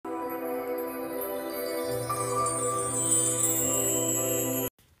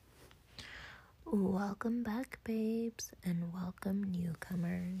Welcome back, babes, and welcome,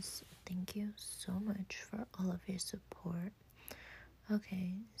 newcomers. Thank you so much for all of your support.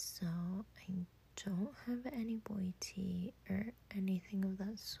 Okay, so I don't have any boy tea or anything of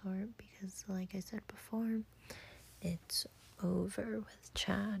that sort because, like I said before, it's over with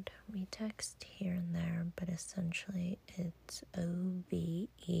Chad. We text here and there, but essentially it's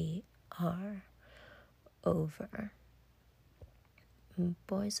OVER. Over.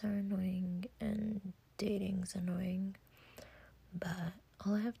 Boys are annoying and dating's annoying, but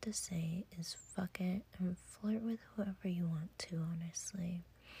all I have to say is fuck it and flirt with whoever you want to, honestly.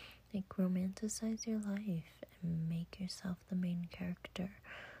 Like, romanticize your life and make yourself the main character.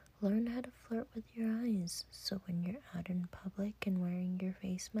 Learn how to flirt with your eyes, so when you're out in public and wearing your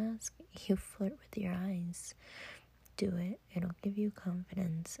face mask, you flirt with your eyes. Do it, it'll give you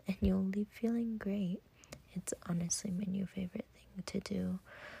confidence, and you'll leave feeling great. It's honestly my new favorite thing to do.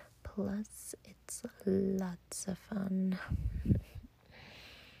 Plus, it's lots of fun.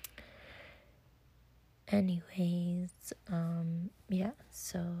 Anyways,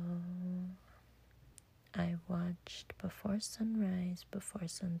 so I watched Before Sunrise, Before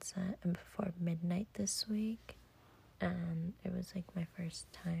Sunset, and Before Midnight this week. And it was like my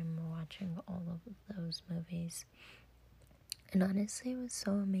first time watching all of those movies. And honestly, it was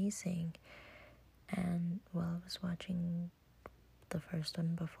so amazing. And while I was watching the first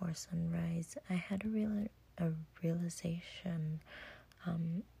one, Before Sunrise, I had a realization.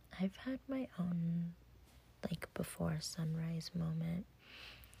 I've had my own before sunrise moment,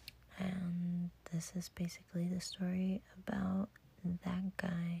 and this is basically the story about that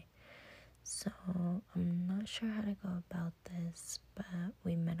guy. So I'm not sure how to go about this, but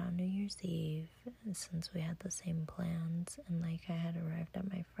we met on New Year's Eve since we had the same plans, and I had arrived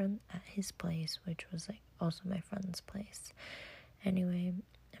at his place, which was also my friend's place. Anyway,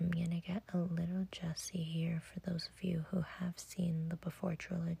 I'm gonna get a little Jessie here for those of you who have seen the Before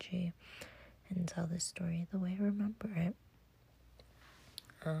trilogy and tell this story the way I remember it.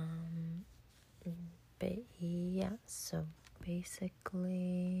 But yeah, so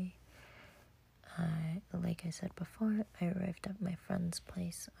basically, like I said before, I arrived at my friend's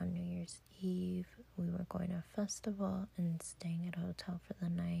place on New Year's Eve. We were going to a festival and staying at a hotel for the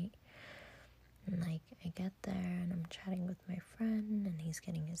night. And I get there and I'm chatting with my friend and he's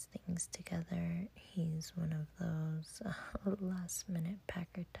getting his things together. He's one of those last minute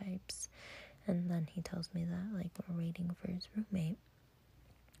packer types. And then he tells me that we're waiting for his roommate.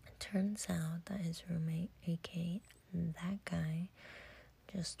 It turns out that his roommate, aka that guy,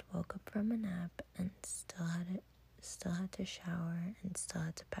 just woke up from a nap and still had to shower and still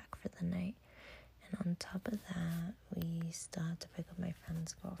had to pack for the night. And on top of that, we still had to pick up my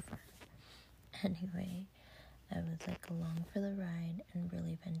friend's girlfriend. Anyway, I was along for the ride and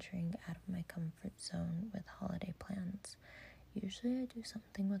really venturing out of my comfort zone with holiday plans. Usually I do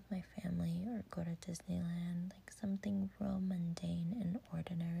something with my family or go to Disneyland, something real mundane and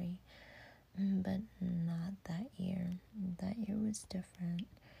ordinary. But not that year. That year was different.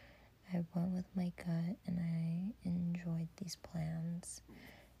 I went with my gut and I enjoyed these plans.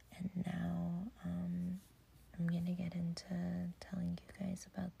 And now I'm gonna get into telling you guys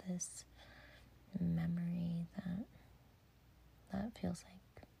about this memory that feels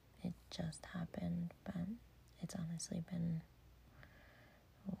like it just happened, but it's honestly been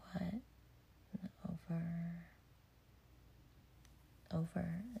over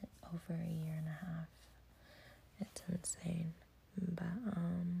a year and a half. It's insane. But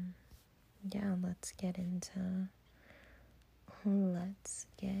let's get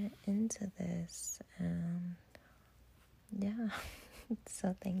into this. And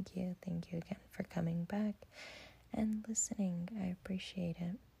so thank you again for coming back and listening. I appreciate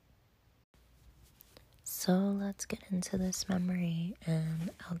it. So let's get into this memory,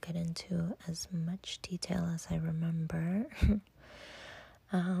 and I'll get into as much detail as I remember.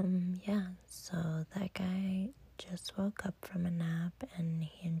 So that guy just woke up from a nap and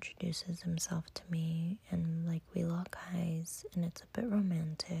he introduces himself to me, and we lock eyes and it's a bit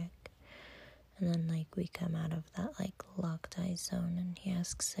romantic. And then we come out of that locked eye zone and he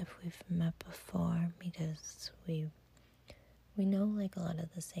asks if we've met before, because we know a lot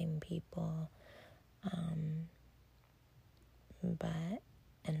of the same people. But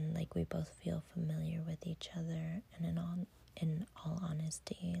we both feel familiar with each other, and in all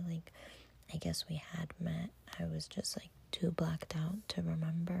honesty, I guess we had met. I was just too blacked out to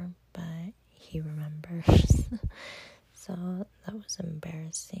remember, but he remembers. So that was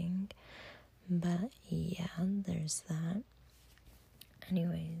embarrassing. But yeah, there's that.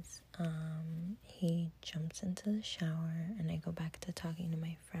 Anyways, he jumps into the shower and I go back to talking to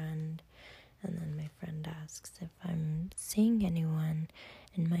my friend. And then my friend asks if I'm seeing anyone.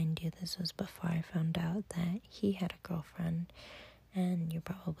 And mind you, this was before I found out that he had a girlfriend. And you're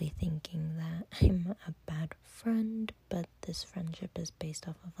probably thinking that I'm a bad friend, but this friendship is based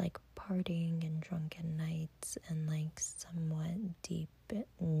off of like partying and drunken nights and like somewhat deep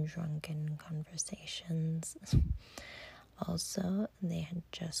drunken conversations. Also, they had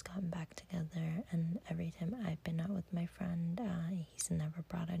just gotten back together, and every time I've been out with my friend, he's never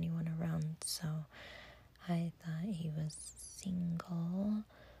brought anyone around, so I thought he was single.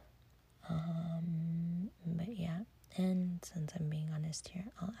 But yeah, and since I'm being honest here,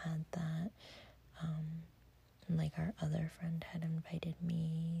 I'll add that like our other friend had invited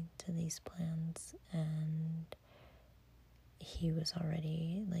me to these plans, and he was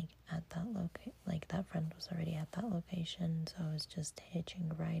already like at that that friend was already at that location, so I was just hitching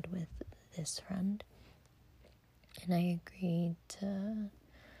a ride with this friend. And I agreed to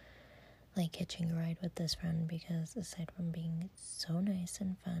like hitching a ride with this friend because aside from being so nice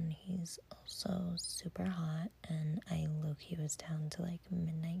and fun, he's also super hot, and I low-key was down to like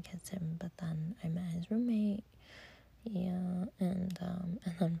midnight kiss him, but then I met his roommate, and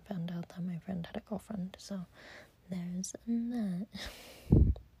then found out that my friend had a girlfriend, so there's that.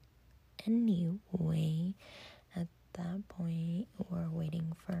 Anyway, at that point, we're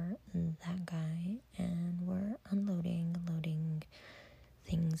waiting for that guy, and we're loading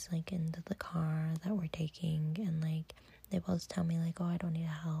things like into the car that we're taking, and like they both tell me like, oh, I don't need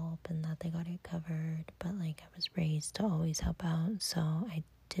help, and that they got it covered, but like I was raised to always help out, so I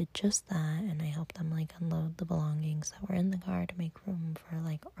did just that, and I helped them like unload the belongings that were in the car to make room for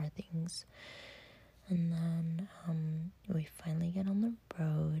like our things. And then we finally get on the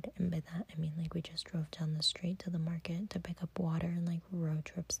road, and by that I mean like we just drove down the street to the market to pick up water and like road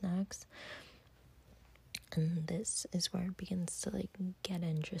trip snacks. And this is where it begins to like get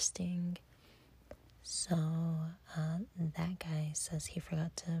interesting. So that guy says he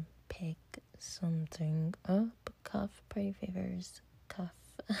forgot to pick something up. Cuff, pray favors, cuff.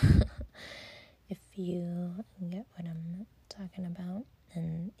 If you get what I'm talking about.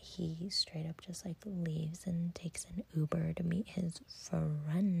 And he straight up just like leaves and takes an Uber to meet his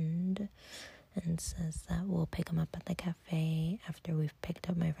friend, and says that we'll pick him up at the cafe after we've picked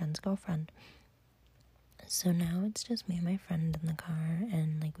up my friend's girlfriend. So now it's just me and my friend in the car,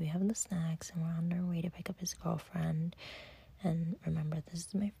 and like we have the snacks, and we're on our way to pick up his girlfriend. And remember, this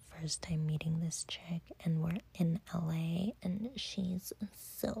is my first time meeting this chick, and we're in LA, and she's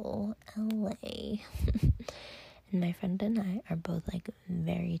so LA. And my friend and I are both like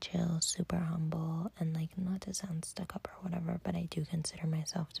very chill, super humble, and like not to sound stuck up or whatever, but I do consider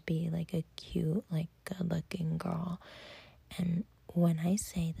myself to be like a cute, like good looking girl. And when I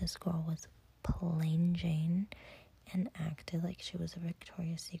say this girl was plain Jane and acted like she was a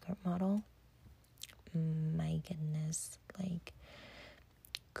Victoria's Secret model, my goodness, like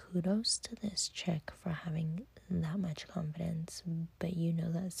kudos to this chick for having that much confidence. But you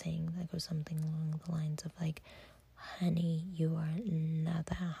know that saying that goes something along the lines of like, honey, you are not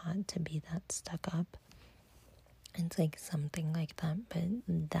that hot to be that stuck up. It's like something like that,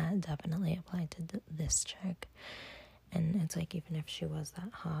 but that definitely applied to this chick. And it's like, even if she was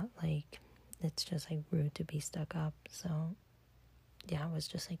that hot, like it's just like rude to be stuck up. So yeah, it was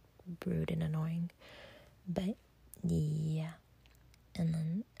just like rude and annoying. But yeah. And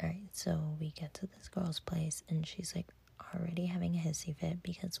then alright, so we get to this girl's place, and she's like already having a hissy fit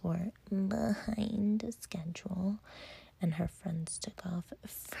because we're behind schedule, and her friends took off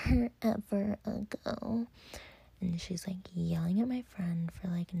forever ago, and she's like yelling at my friend for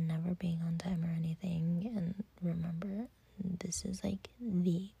like never being on time or anything. And remember, this is like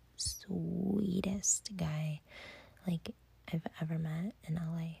the sweetest guy like I've ever met in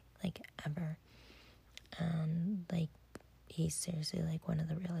LA, like ever. Like he's seriously like one of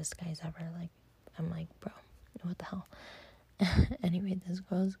the realest guys ever. Like I'm like, bro, what the hell? Anyway, this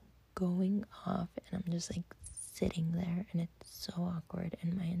girl's going off, and I'm just like sitting there, and it's so awkward,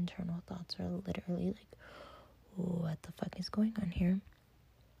 and my internal thoughts are literally like, what the fuck is going on here?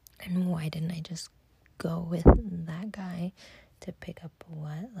 And why didn't I just go with that guy to pick up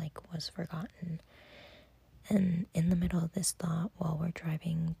what like was forgotten? And in the middle of this thought, while we're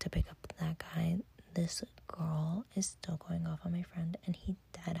driving to pick up that guy, this girl is still going off on my friend, and he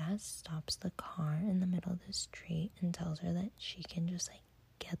deadass stops the car in the middle of the street and tells her that she can just like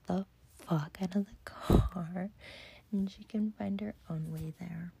get the fuck out of the car and she can find her own way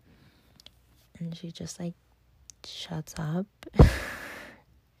there. And she just like shuts up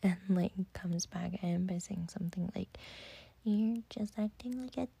and like comes back at him by saying something like, you're just acting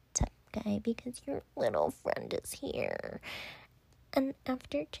like a tough guy because your little friend is here, and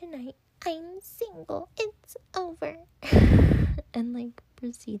after tonight I'm single, it's over. And like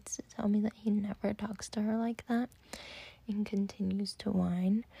proceeds to tell me that he never talks to her like that and continues to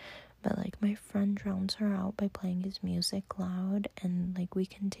whine. But like my friend drowns her out by playing his music loud, and like we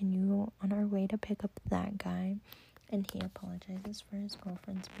continue on our way to pick up that guy, and he apologizes for his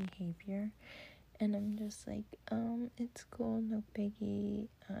girlfriend's behavior. And I'm just like, it's cool, no biggie.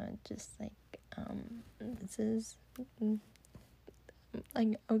 Just like, this is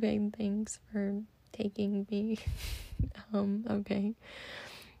like, okay, thanks for taking me. Okay.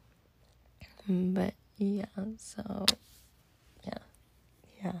 But yeah, so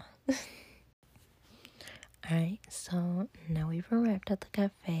yeah. Alright, so now we've arrived at the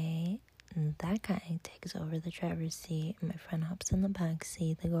cafe. That guy takes over the driver's seat, and my friend hops in the back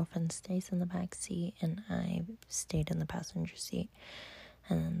seat. The girlfriend stays in the back seat, and I stayed in the passenger seat.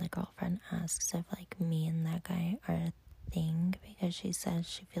 And then the girlfriend asks if like me and that guy are a thing, because she says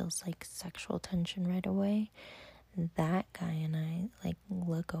she feels like sexual tension right away. That guy and I like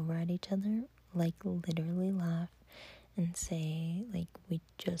look over at each other, like literally laugh and say like we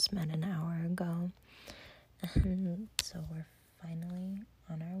just met an hour ago. And so we're finally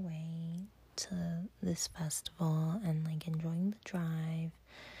on our way to this festival and like enjoying the drive.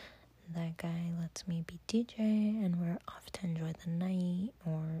 That guy lets me be DJ, and we're off to enjoy the night,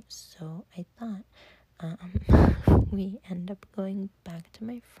 or so I thought. We end up going back to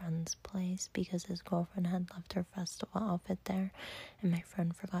my friend's place because his girlfriend had left her festival outfit there, and my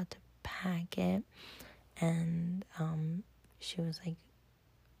friend forgot to pack it. And she was like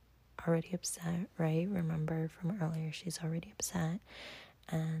already upset, right? Remember from earlier, she's already upset.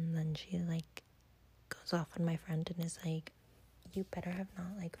 And then she like goes off on my friend and is like, you better have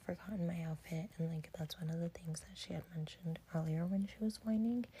not like forgotten my outfit. And like that's one of the things that she had mentioned earlier when she was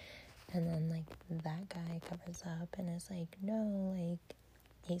whining. And then like that guy covers up and is like, no, like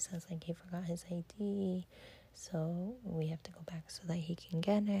he says like he forgot his ID, so we have to go back so that he can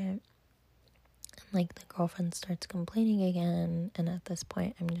get it. Like the girlfriend starts complaining again, and at this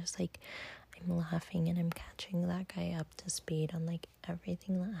point I'm just like, I'm laughing and I'm catching that guy up to speed on like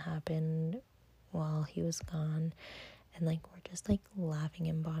everything that happened while he was gone, and like we're just like laughing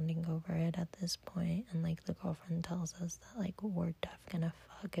and bonding over it at this point. And like the girlfriend tells us that like we're def gonna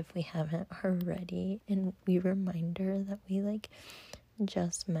fuck if we haven't already, and we remind her that we like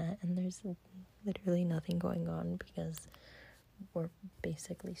just met and there's literally nothing going on because we're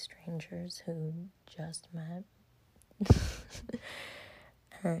basically strangers who just met.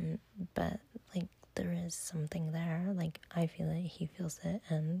 But like there is something there. Like I feel it, he feels it,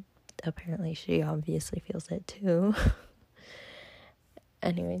 and apparently she obviously feels it too.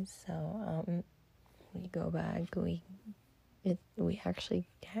 Anyways, so we go back. We actually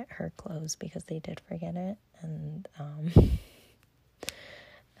get her clothes because they did forget it, and and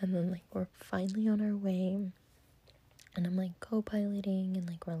then like we're finally on our way. And I'm like co-piloting, and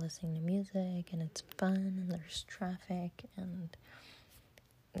like we're listening to music, and it's fun, and there's traffic, and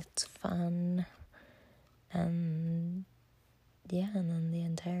it's fun. And yeah, and then the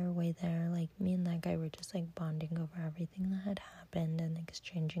entire way there, like me and that guy were just like bonding over everything that had happened and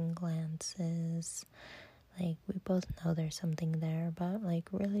exchanging glances. Like we both know there's something there, but like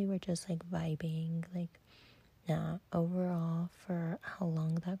really we're just like vibing. Like yeah, overall for how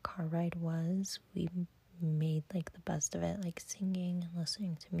long that car ride was, we made like the best of it, like singing and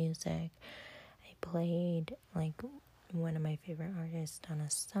listening to music. I played like one of my favorite artists, Donna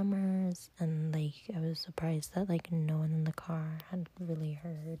Summers, and like I was surprised that like no one in the car had really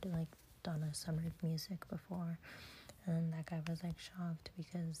heard like Donna Summers music before. And that guy was like shocked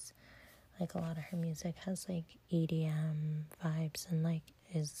because like a lot of her music has like EDM vibes and like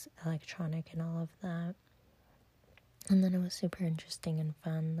is electronic and all of that. And then it was super interesting and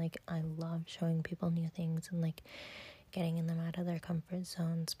fun. Like I love showing people new things and like getting them out of their comfort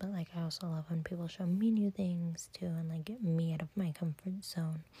zones, but like I also love when people show me new things too and like get me out of my comfort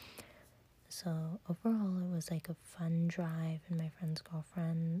zone. So overall it was like a fun drive, and my friend's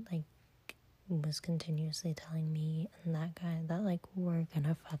girlfriend like was continuously telling me and that guy that like we're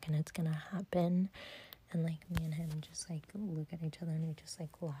gonna fuck and it's gonna happen. And like me and him just like look at each other and we just like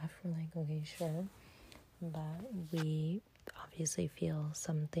laugh. We're like, okay, sure. But we obviously feel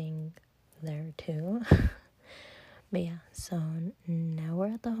something there too. But yeah, so now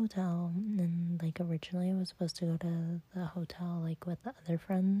we're at the hotel, and like originally I was supposed to go to the hotel like with the other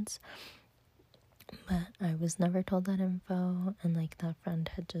friends, but I was never told that info, and like that friend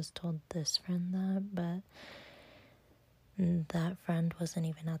had just told this friend that, but that friend wasn't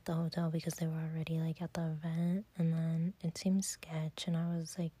even at the hotel because they were already like at the event. And then it seemed sketch, and I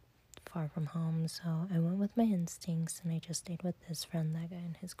was like, far from home, so I went with my instincts and I just stayed with his friend, that guy,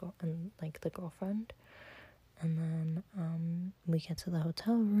 and his girl, and like the girlfriend. And then we get to the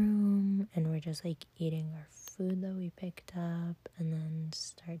hotel room and we're just like eating our food that we picked up and then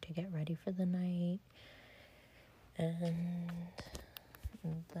start to get ready for the night. And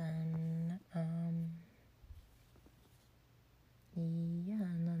then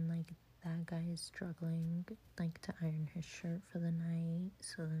and then like that guy is struggling like to iron his shirt for the night.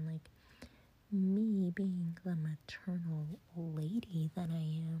 So then like me being the maternal lady that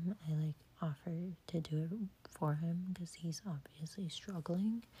I am, I like offered to do it for him because he's obviously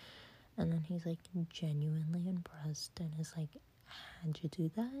struggling. And then he's like genuinely impressed and is like, how'd you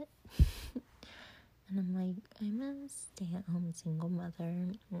do that? And I'm like, I'm a stay-at-home single mother.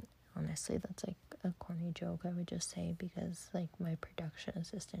 Honestly, that's like a corny joke I would just say because like my production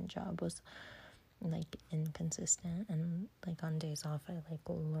assistant job was like inconsistent, and like on days off I like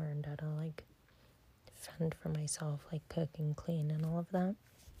learned how to like fend for myself, like cook and clean and all of that.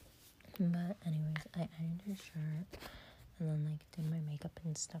 But anyways, I ironed his shirt and then like did my makeup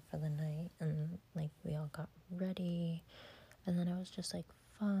and stuff for the night, and like we all got ready, and then it was just like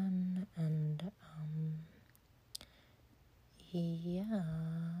fun. And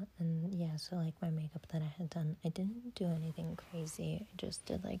so like my makeup that I had done, I didn't do anything crazy. I just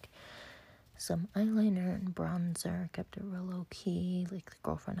did like some eyeliner and bronzer, kept it real low key. Like the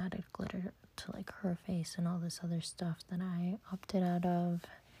girlfriend added glitter to like her face and all this other stuff that I opted out of.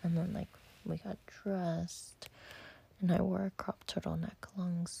 And then like we got dressed and I wore a crop turtleneck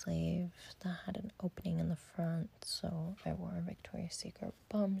long sleeve that had an opening in the front, so I wore a Victoria's Secret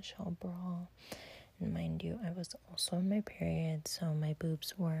bombshell bra. And mind you, I was also in my period, so my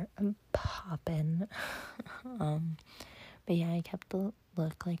boobs were popping. But yeah, I kept the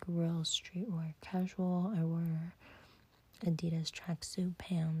look like real streetwear casual. I wore Adidas tracksuit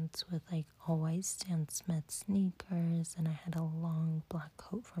pants with like all white Stan Smith sneakers, and I had a long black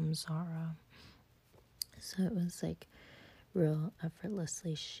coat from Zara. So it was like real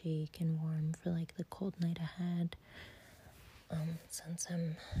effortlessly chic and warm for like the cold night ahead. Since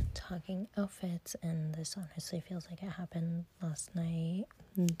I'm talking outfits, and this honestly feels like it happened last night,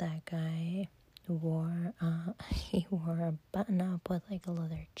 that guy wore he wore a button up with like a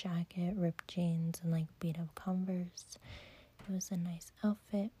leather jacket, ripped jeans, and like beat up Converse. It was a nice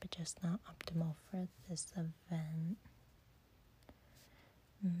outfit, but just not optimal for this event.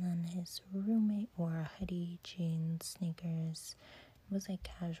 And then his roommate wore a hoodie, jeans, sneakers. It was like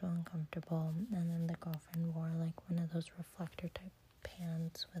casual and comfortable. And then the girlfriend wore like one of those reflector type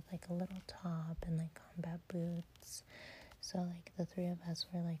pants with like a little top and like combat boots. So like the three of us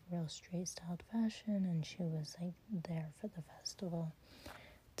were like real street styled fashion, and she was like there for the festival.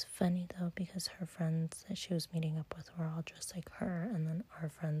 It's funny though because her friends that she was meeting up with were all dressed like her, and then our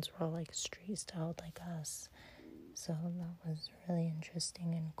friends were all like street styled like us. So that was really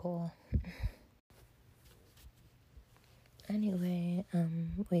interesting and cool. Anyway,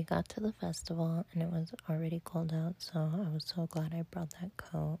 we got to the festival and it was already cold out, so I was so glad I brought that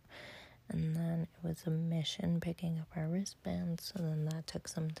coat. And then it was a mission picking up our wristbands, so then that took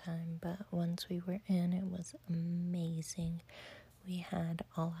some time. But once we were in, it was amazing. We had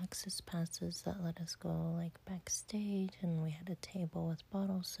all access passes that let us go like backstage, and we had a table with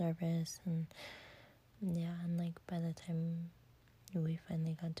bottle service, and yeah, and like by the time we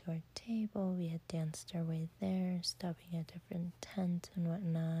finally got to our table, we had danced our way there, stopping at different tents and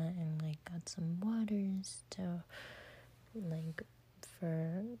whatnot, and like got some waters to like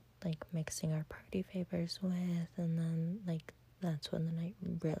for like mixing our party favors with. And then like that's when the night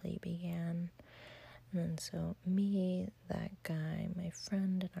really began. And then so me, that guy, my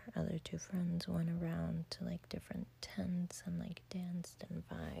friend, and our other two friends went around to like different tents and like danced and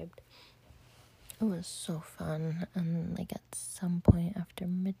vibed. It was so fun. And like at some point after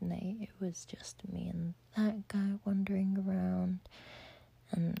midnight, it was just me and that guy wandering around.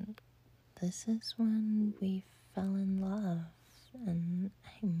 And this is when we fell in love. And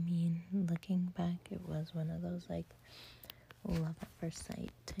I mean, looking back, it was one of those like love at first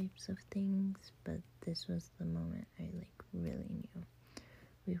sight types of things, but this was the moment I like really knew.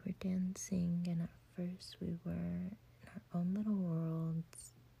 We were dancing, and at first we were in our own little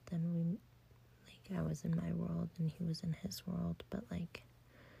worlds. Then I was in my world and he was in his world, but like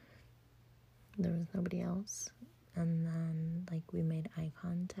there was nobody else. And then like we made eye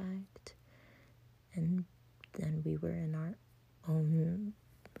contact, and then we were in our own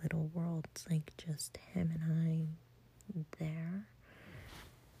little worlds, like just him and I there.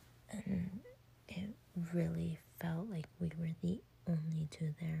 And it really felt like we were the only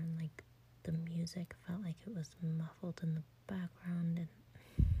two there, and like the music felt like it was muffled in the background,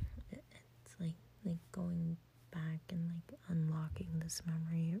 and this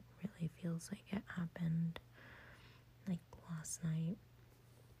memory really feels like it happened like last night.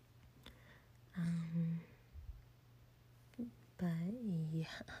 But yeah,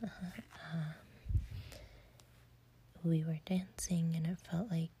 we were dancing and it felt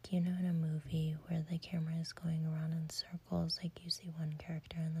like, in a movie where the camera is going around in circles, like you see one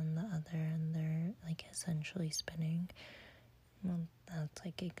character and then the other and they're like essentially spinning. Well, that's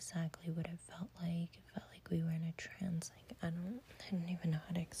like exactly what it felt like. It felt like we were in a trance. Like I don't even know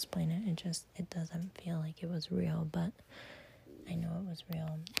how to explain it. It doesn't feel like it was real, but I know it was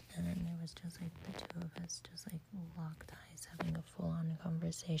real. And then there was just like the two of us just like locked eyes, having a full-on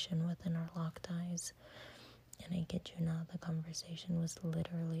conversation within our locked eyes. And I kid you not, the conversation was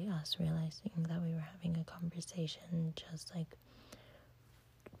literally us realizing that we were having a conversation, just like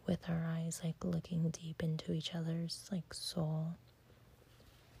with our eyes like looking deep into each other's like soul.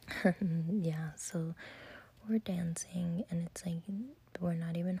 Yeah, so we're dancing and it's like we're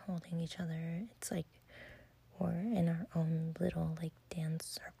not even holding each other. It's like we're in our own little like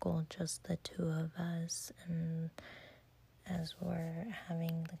dance circle, just the two of us, and as we're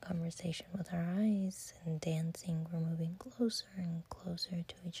having the conversation with our eyes and dancing, we're moving closer and closer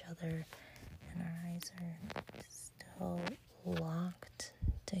to each other, and our eyes are still locked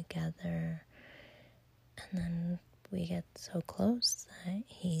together. And then we get so close that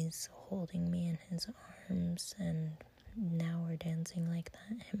he's holding me in his arms, and now we're dancing like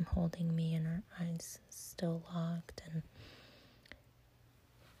that, him holding me and our eyes still locked. And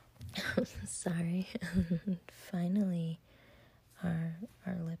sorry. Finally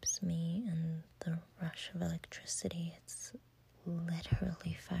our lips meet, and the rush of electricity, it's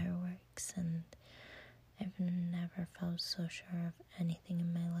literally fireworks. And I've never felt so sure of anything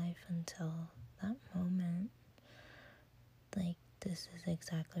in my life until that moment. Like, this is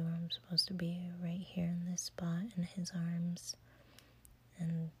exactly where I'm supposed to be, right here in this spot in his arms.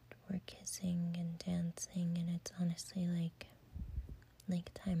 And we're kissing and dancing, and it's honestly like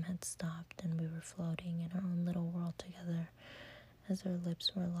time had stopped and we were floating in our own little world together as our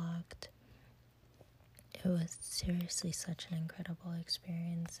lips were locked. It was seriously such an incredible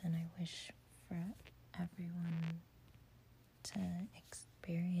experience, and I wish for everyone to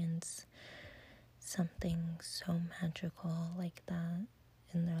experience something so magical like that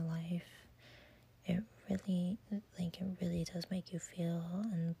in their life. It really does make you feel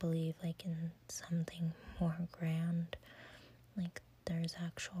and believe like in something more grand. Like there's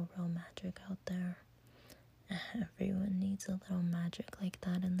actual real magic out there. Everyone needs a little magic like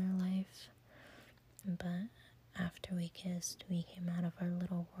that in their life. But after we kissed, we came out of our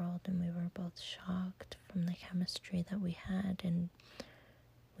little world and we were both shocked from the chemistry that we had, and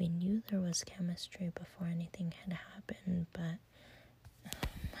we knew there was chemistry before anything had happened, but oh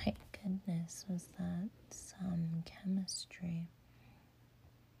my goodness, was that some chemistry.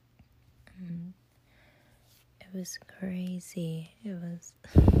 It was crazy. It was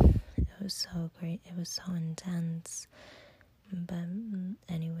so great. It was so intense. But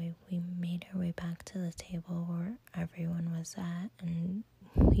anyway, we made our way back to the table where everyone was at, and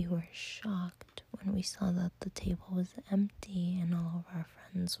we were shocked when we saw that the table was empty and all of our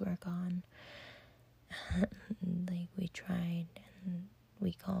friends were gone. Like, we tried and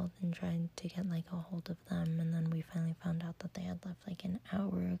we called and tried to get like a hold of them, and then we finally found out that they had left like an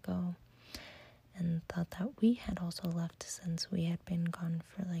hour ago, and thought that we had also left since we had been gone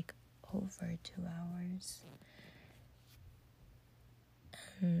for like over 2 hours.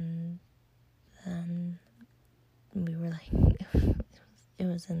 And then we were like, it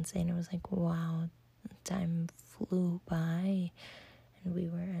was insane. It was like, wow, time flew by and we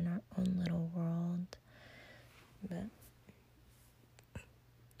were in our own little world. But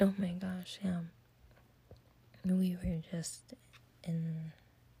oh my gosh, yeah, we were just in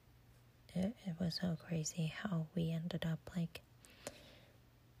it. It was so crazy how we ended up like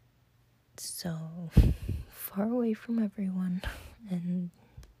so far away from everyone.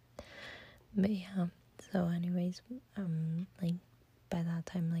 But yeah, so anyways, like by that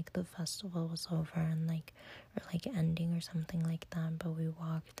time, like the festival was over and like, or like ending or something like that, but we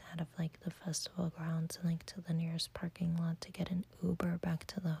walked out of like the festival grounds and like to the nearest parking lot to get an Uber back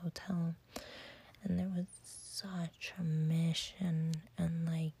to the hotel. And there was such a mission, and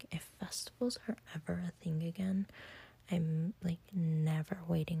like if festivals are ever a thing again, I'm like never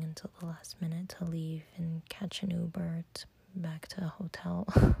waiting until the last minute to leave and catch an Uber back to a hotel.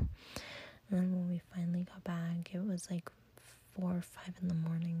 And then when we finally got back, it was like 4 or 5 in the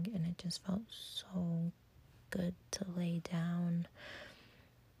morning, and it just felt so good to lay down.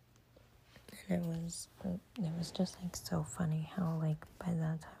 And it was just like so funny how like by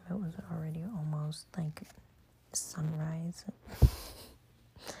that time it was already almost like sunrise.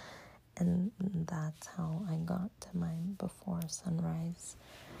 Sunrise.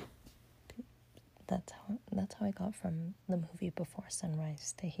 That's how I got from the movie Before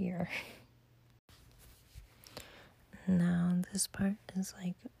Sunrise to here. Now this part is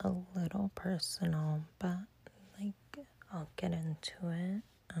like a little personal, but like I'll get into it.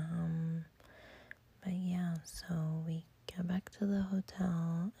 But yeah, so we get back to the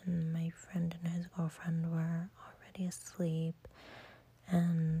hotel and my friend and his girlfriend were already asleep.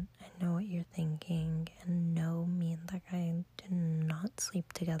 And I know what you're thinking, and no, me and that guy did not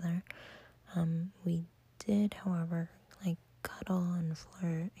sleep together. We did, however, like cuddle and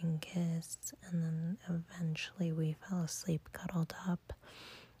flirt and kiss, and then eventually we fell asleep cuddled up,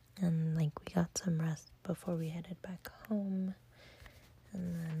 and like we got some rest before we headed back home.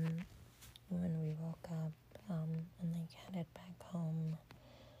 And then when we woke up and like headed back home,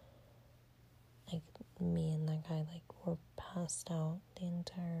 like me and that guy like were passed out the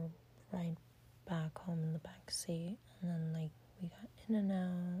entire ride back home in the back seat, and then like we got in and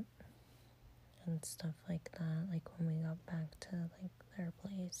out and stuff like that, like when we got back to like their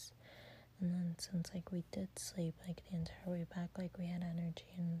place. And then since like we did sleep like the entire way back, like we had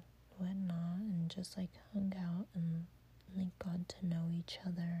energy and whatnot, and just like hung out and like got to know each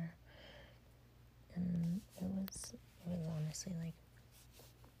other. And it was honestly like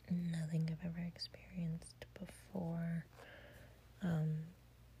nothing I've ever experienced before.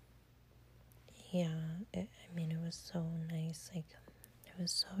 It was so nice, like it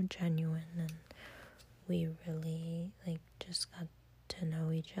was so genuine, and we really like just got to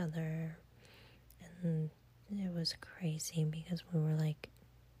know each other. And it was crazy because we were like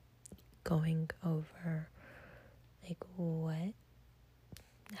going over like what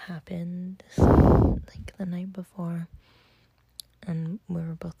happened like the night before, and we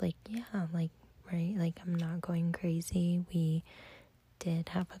were both like, yeah, like, right, like I'm not going crazy. We did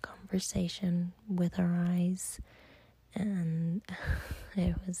have a conversation with our eyes, and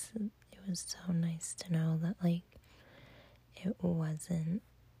it was so nice to know that like it wasn't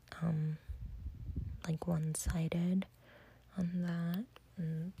like one-sided on that.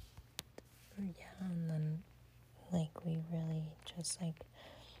 And yeah, and then like we really just like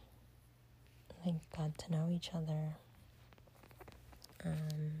got to know each other.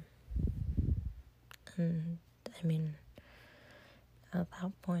 And I mean, at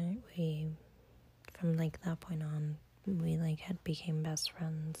that point from like that point on, we like had became best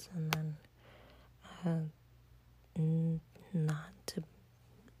friends. And then not to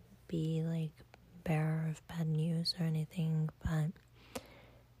be like bearer of bad news or anything, but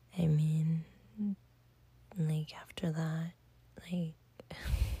I mean, like after that, like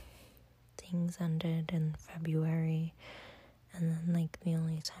things ended in February, and then like the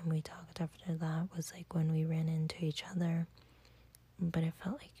only time we talked after that was like when we ran into each other, but it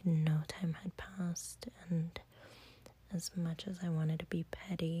felt like no time had passed. And as much as I wanted to be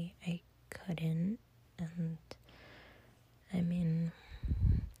petty, I couldn't. And I mean,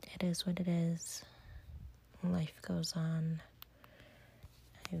 it is what it is. Life goes on.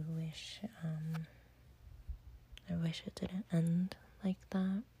 I wish it didn't end like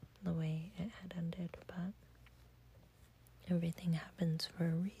that, the way it had ended, but everything happens for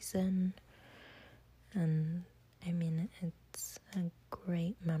a reason. And I mean, it's a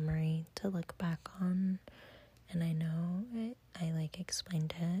great memory to look back on, and I know I like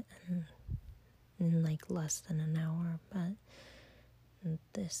explained it in like less than an hour, but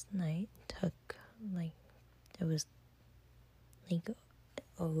this night took like, it was like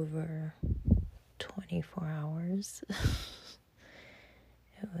over 24 hours.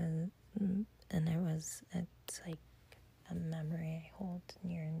 It's like a memory I hold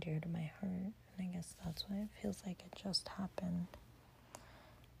near and dear to my heart, and I guess that's why it feels like it just happened.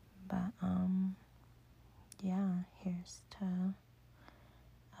 But yeah, here's to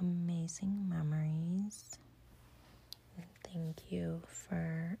amazing memories. Thank you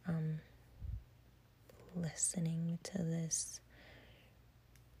for listening to this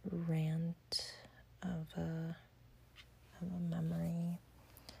rant of a memory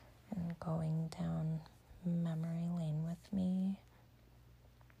and going down memory lane with me.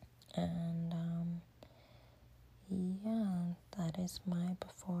 And yeah, that is my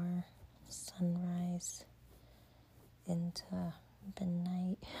before sunrise into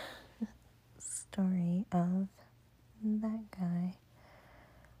midnight story of that guy.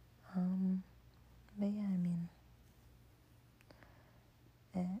 But yeah, I mean,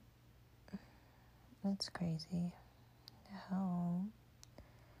 it's crazy how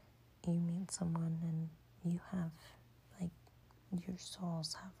you meet someone and you have like, your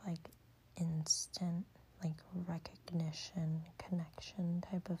souls have like instant like recognition, connection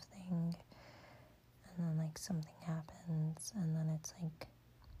type of thing, then like something happens, and then it's like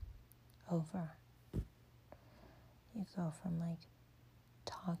over. You go from like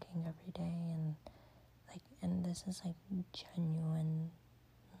talking every day and this is like genuine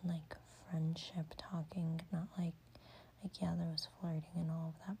like friendship talking, not like yeah, there was flirting and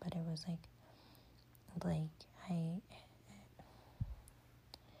all of that, but it was like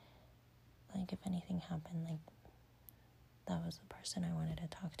if anything happened, like that was the person I wanted to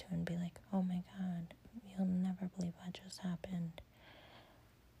talk to and be like, oh my god, you'll never believe what just happened.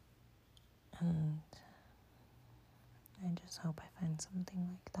 And I just hope I find something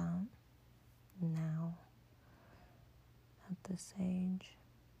like that now at this age,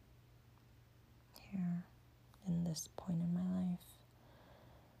 here in this point in my life.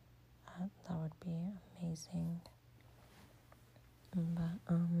 That would be amazing. But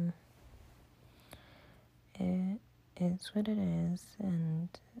it is what it is, and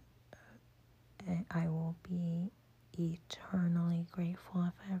I will be eternally grateful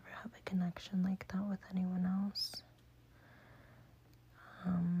if I ever have a connection like that with anyone else.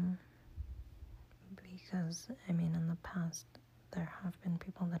 Because, I mean, in the past, there have been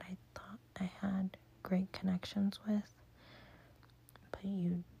people that I thought I had great connections with, but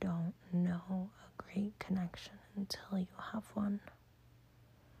you don't know a great connection until you have one.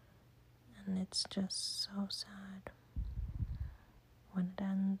 And it's just so sad when it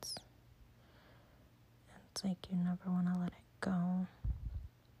ends. It's like you never want to let it go.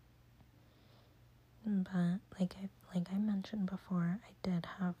 But like I mentioned before, I did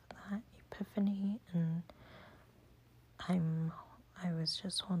have that epiphany, and I was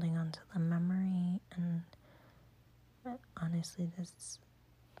just holding on to the memory, and honestly, this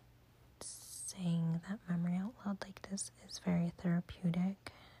saying that memory out loud like this is very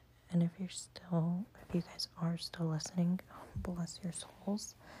therapeutic. And if you guys are still listening, bless your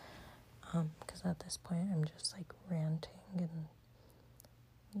souls. Because at this point, I'm just like ranting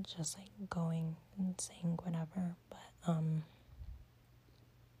and just like going and saying whatever.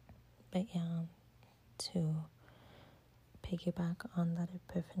 But yeah, to piggyback on that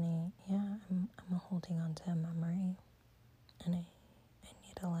epiphany, yeah, I'm holding on to a memory, and I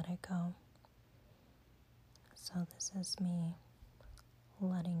need to let it go. So this is me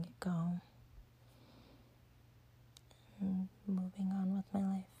letting it go and moving on with my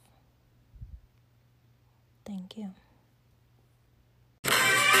life. Thank you.